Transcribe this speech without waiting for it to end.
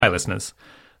Hi, listeners.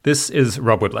 This is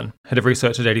Rob Woodland, Head of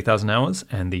Research at 80,000 Hours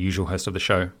and the usual host of the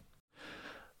show.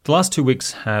 The last 2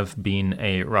 weeks have been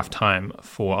a rough time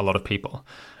for a lot of people,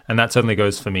 and that certainly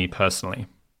goes for me personally.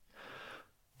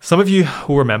 Some of you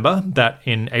will remember that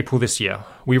in April this year,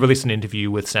 we released an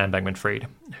interview with Sam Bankman-Fried,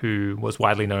 who was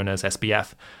widely known as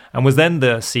SBF, and was then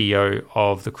the CEO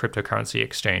of the cryptocurrency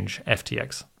exchange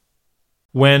FTX.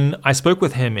 When I spoke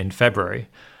with him in February,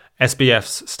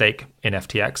 SBF's stake in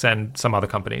FTX and some other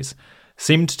companies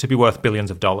seemed to be worth billions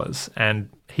of dollars, and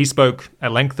he spoke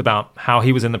at length about how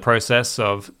he was in the process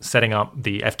of setting up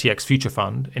the FTX Future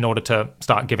Fund in order to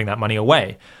start giving that money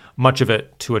away, much of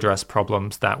it to address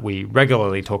problems that we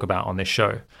regularly talk about on this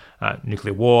show.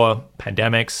 Nuclear war,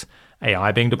 pandemics,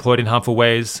 AI being deployed in harmful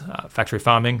ways, factory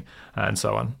farming, and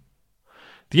so on.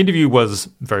 The interview was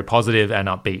very positive and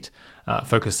upbeat,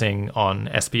 focusing on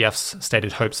SBF's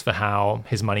stated hopes for how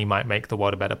his money might make the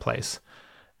world a better place.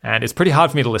 And it's pretty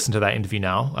hard for me to listen to that interview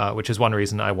now, which is one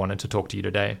reason I wanted to talk to you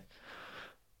today.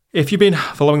 If you've been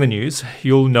following the news,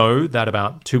 you'll know that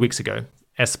about 2 weeks ago,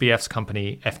 SBF's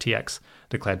company FTX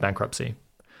declared bankruptcy.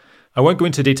 I won't go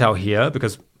into detail here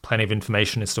because plenty of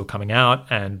information is still coming out,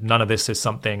 and none of this is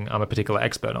something I'm a particular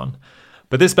expert on.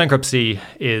 But this bankruptcy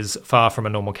is far from a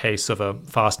normal case of a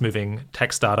fast-moving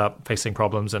tech startup facing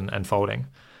problems and folding.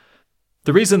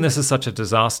 The reason this is such a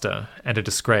disaster and a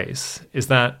disgrace is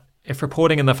that if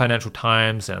reporting in the Financial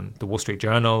Times and the Wall Street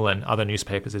Journal and other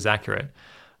newspapers is accurate,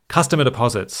 customer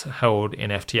deposits held in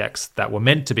FTX that were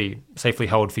meant to be safely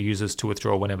held for users to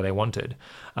withdraw whenever they wanted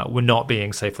were not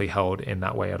being safely held in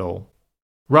that way at all.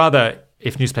 Rather,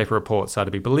 if newspaper reports are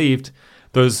to be believed,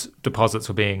 those deposits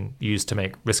were being used to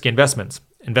make risky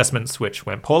investments which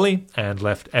went poorly and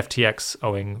left FTX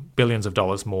owing billions of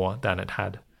dollars more than it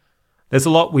had. There's a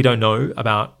lot we don't know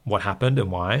about what happened and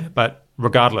why, but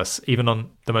regardless, even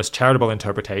on the most charitable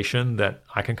interpretation that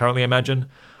I can currently imagine,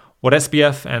 what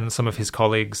SBF and some of his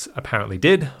colleagues apparently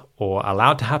did or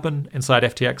allowed to happen inside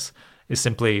FTX is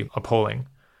simply appalling.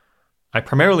 I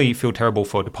primarily feel terrible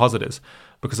for depositors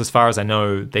because as far as I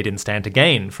know, they didn't stand to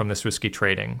gain from this risky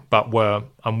trading, but were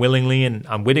unwillingly and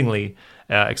unwittingly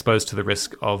exposed to the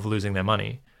risk of losing their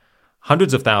money.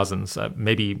 Hundreds of thousands,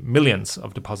 maybe millions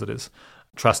of depositors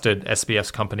trusted SBF's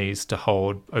companies to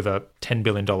hold over $10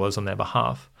 billion on their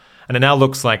behalf. And it now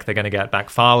looks like they're going to get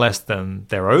back far less than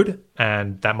they're owed,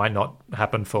 and that might not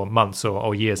happen for months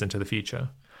or years into the future.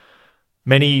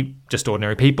 Many just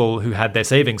ordinary people who had their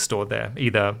savings stored there,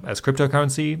 either as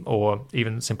cryptocurrency or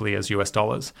even simply as US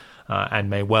dollars, and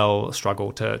may well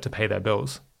struggle to pay their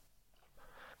bills.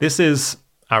 This is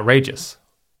outrageous.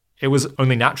 It was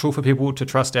only natural for people to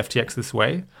trust FTX this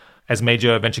way, as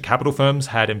major venture capital firms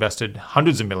had invested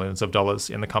hundreds of millions of dollars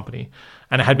in the company,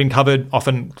 and it had been covered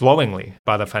often glowingly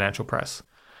by the financial press.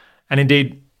 And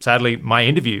indeed, sadly, my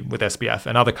interview with SBF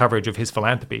and other coverage of his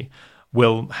philanthropy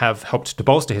will have helped to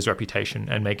bolster his reputation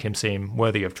and make him seem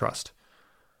worthy of trust.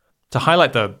 To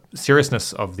highlight the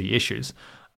seriousness of the issues,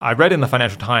 I read in the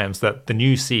Financial Times that the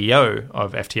new CEO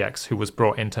of FTX, who was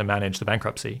brought in to manage the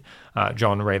bankruptcy,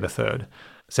 John Ray III,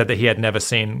 said that he had never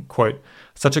seen, quote,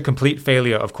 such a complete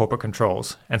failure of corporate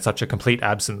controls and such a complete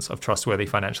absence of trustworthy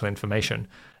financial information,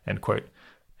 end quote.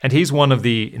 And he's one of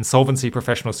the insolvency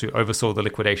professionals who oversaw the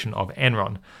liquidation of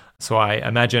Enron, so I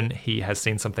imagine he has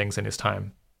seen some things in his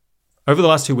time. Over the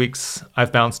last 2 weeks,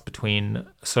 I've bounced between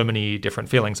so many different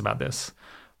feelings about this.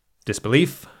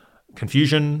 Disbelief,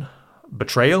 confusion,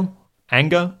 betrayal,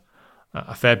 anger,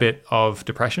 a fair bit of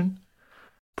depression.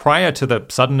 Prior to the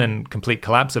sudden and complete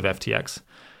collapse of FTX,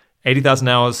 80,000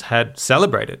 Hours had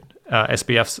celebrated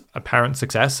SBF's apparent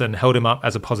success and held him up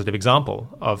as a positive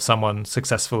example of someone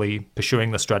successfully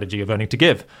pursuing the strategy of earning to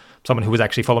give, someone who was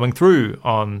actually following through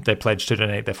on their pledge to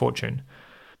donate their fortune.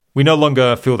 We no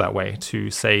longer feel that way, to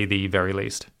say the very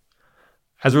least.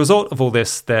 As a result of all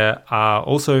this, there are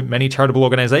also many charitable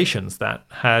organizations that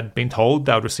had been told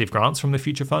they would receive grants from the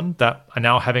Future Fund that are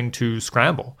now having to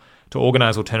scramble to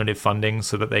organize alternative funding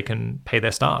so that they can pay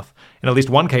their staff. In at least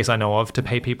one case I know of, to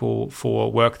pay people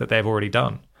for work that they've already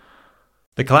done.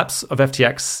 The collapse of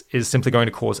FTX is simply going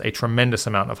to cause a tremendous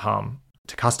amount of harm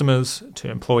to customers, to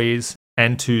employees,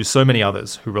 and to so many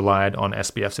others who relied on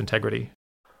SBF's integrity.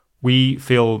 We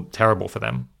feel terrible for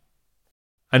them.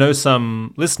 I know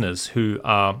some listeners who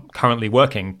are currently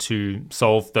working to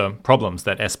solve the problems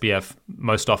that SBF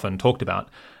most often talked about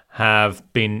have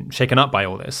been shaken up by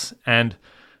all this. And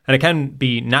it can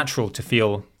be natural to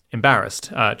feel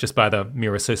embarrassed just by the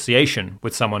mere association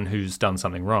with someone who's done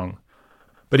something wrong.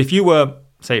 But if you were,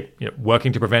 say,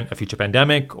 working to prevent a future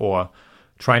pandemic or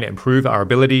trying to improve our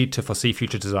ability to foresee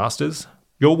future disasters,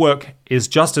 your work is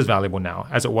just as valuable now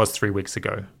as it was 3 weeks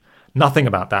ago. Nothing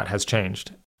about that has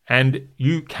changed. And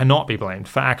you cannot be blamed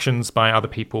for actions by other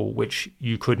people which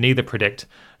you could neither predict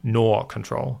nor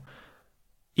control.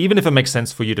 Even if it makes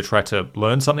sense for you to try to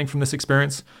learn something from this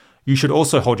experience, you should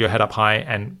also hold your head up high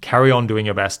and carry on doing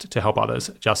your best to help others,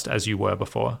 just as you were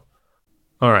before.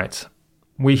 All right.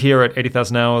 We here at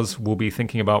 80,000 Hours will be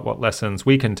thinking about what lessons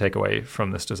we can take away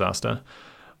from this disaster.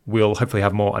 We'll hopefully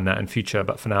have more on that in future,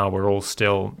 but for now, we're all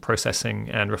still processing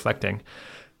and reflecting.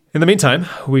 In the meantime,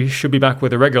 we should be back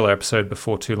with a regular episode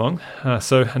before too long.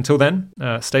 So until then,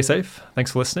 stay safe.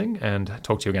 Thanks for listening, and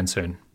talk to you again soon.